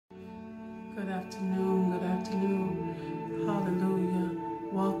Good afternoon, good afternoon. Hallelujah.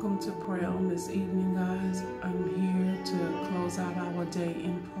 Welcome to prayer on this evening, guys. I'm here to close out our day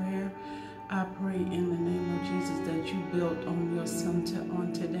in prayer. I pray in the name of Jesus that you build on your center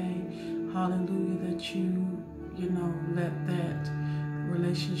on today. Hallelujah, that you let that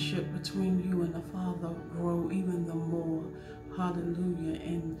relationship between you and the Father grow even the more. Hallelujah,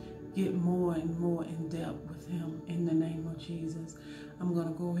 and get more and more in depth with Him in the name of Jesus. I'm going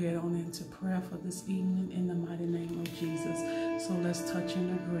to go ahead on into prayer for this evening in the mighty name of Jesus. So let's touch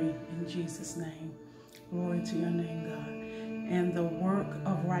and agree in Jesus' name. Glory to your name, God. And the work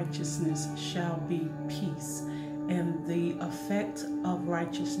of righteousness shall be peace, and the effect of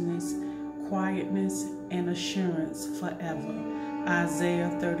righteousness, quietness and assurance forever.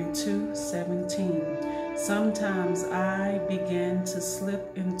 Isaiah 32:17. Sometimes I begin to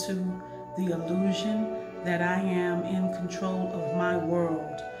slip into the illusion that I am in control of my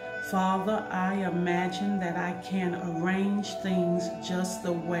world. Father, I imagine that I can arrange things just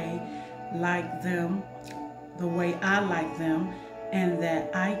the way I like them, and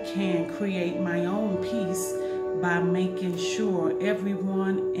that I can create my own peace by making sure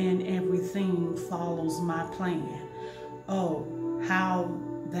everyone and everything follows my plan. Oh, how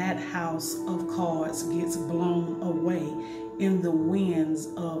that house of cards gets blown away in the winds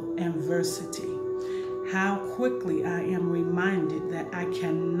of adversity. How quickly I am reminded that I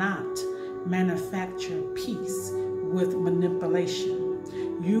cannot manufacture peace with manipulation.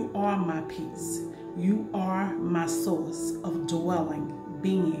 You are my peace. You are my source of dwelling,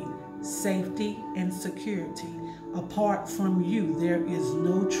 being, safety, and security. Apart from you, there is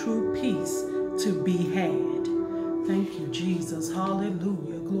no true peace to be had. Thank you, Jesus.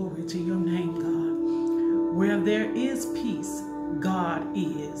 Hallelujah. Glory to your name, God. Where there is peace, God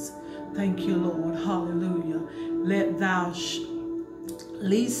is. Thank you, Lord. Hallelujah. Lest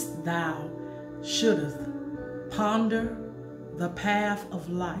thou shouldest ponder the path of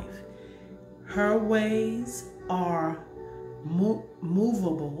life. Her ways are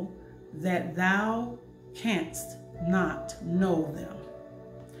movable, that thou canst not know them.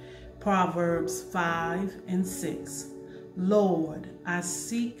 Proverbs 5:6. Lord, I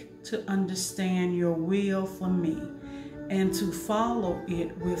seek to understand your will for me, and to follow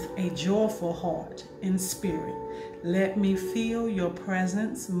it with a joyful heart and spirit. Let me feel your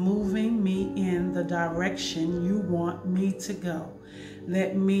presence moving me in the direction you want me to go.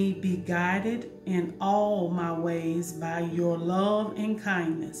 Let me be guided in all my ways by your love and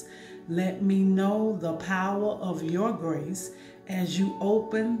kindness. Let me know the power of your grace as you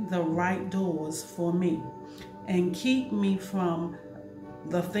open the right doors for me, and keep me from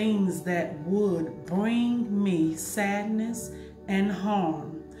the things that would bring me sadness and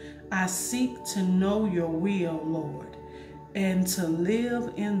harm. I seek to know your will, Lord, and to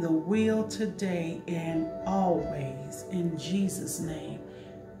live in the will today and always. In Jesus' name,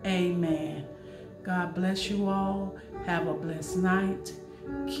 amen. God bless you all. Have a blessed night.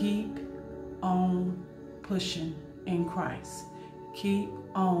 Keep on pushing in Christ. Keep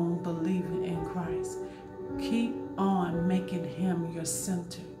on believing in Christ. Keep on making Him your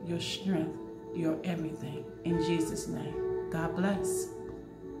center, your strength, your everything. In Jesus' name, God bless.